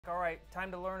right,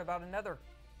 time to learn about another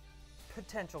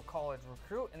potential college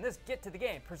recruit in this Get to the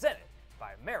Game presented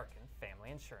by American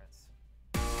Family Insurance.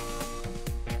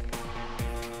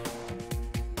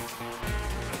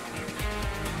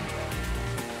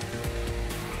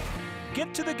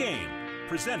 Get to the Game,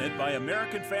 presented by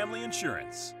American Family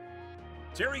Insurance.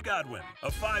 Terry Godwin, a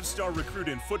 5-star recruit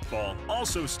in football,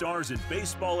 also stars in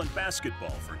baseball and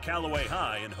basketball for Callaway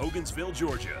High in Hogansville,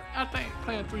 Georgia. I think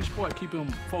playing 3 sports keep him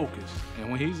focused,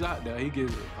 and when he's out there, he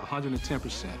gives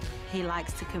 110%. He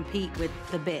likes to compete with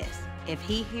the best. If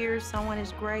he hears someone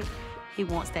is great, he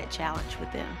wants that challenge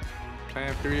with them.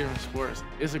 Playing 3 different sports,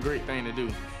 it's a great thing to do.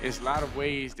 It's a lot of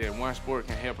ways that one sport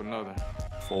can help another.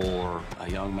 For a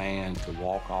young man to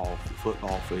walk off the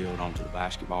football field onto the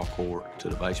basketball court to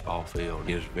the baseball field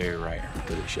is very rare,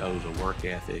 but it shows a work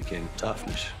ethic and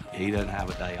toughness. He doesn't have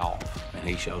a day off, and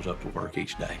he shows up to work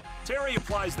each day. Terry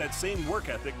applies that same work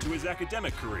ethic to his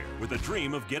academic career with a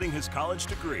dream of getting his college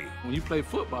degree. When you play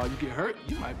football, you get hurt,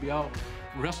 you might be out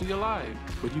the rest of your life,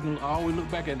 but you can always look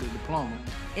back at the diploma.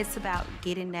 It's about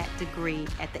getting that degree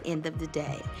at the end of the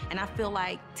day, and I feel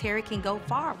like Terry can go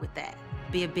far with that.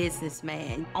 Be a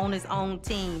businessman, own his own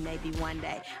team maybe one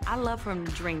day. I love for him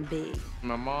to dream big.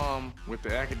 My mom, with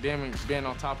the academics, being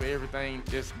on top of everything,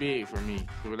 it's big for me.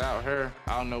 Without her,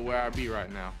 I don't know where I'd be right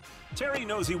now. Terry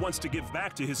knows he wants to give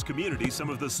back to his community some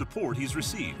of the support he's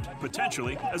received,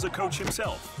 potentially as a coach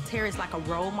himself. Terry's like a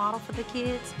role model for the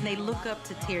kids, and they look up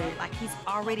to Terry like he's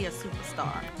already a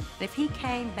superstar. And if he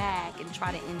came back and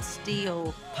tried to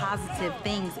instill positive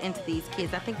things into these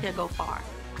kids, I think they'll go far.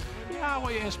 Yeah,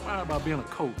 always inspired by being a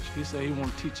coach. He said he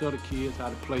wanted to teach other kids how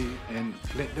to play and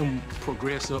let them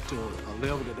progress up to a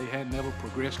level that they had never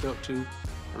progressed up to.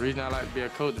 The reason I like to be a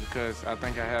coach is because I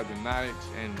think I have the knowledge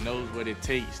and knows what it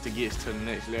takes to get to the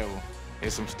next level.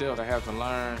 There's some stuff I have to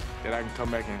learn that I can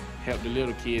come back and help the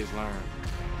little kids learn.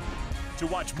 To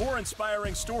watch more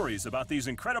inspiring stories about these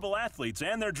incredible athletes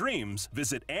and their dreams,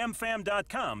 visit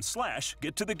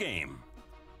amfam.com/gettothegame.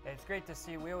 It's great to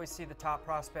see. We always see the top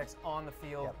prospects on the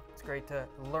field. Yep. It's great to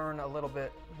learn a little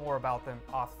bit more about them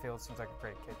off the field. Seems like a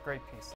great kid. Great piece.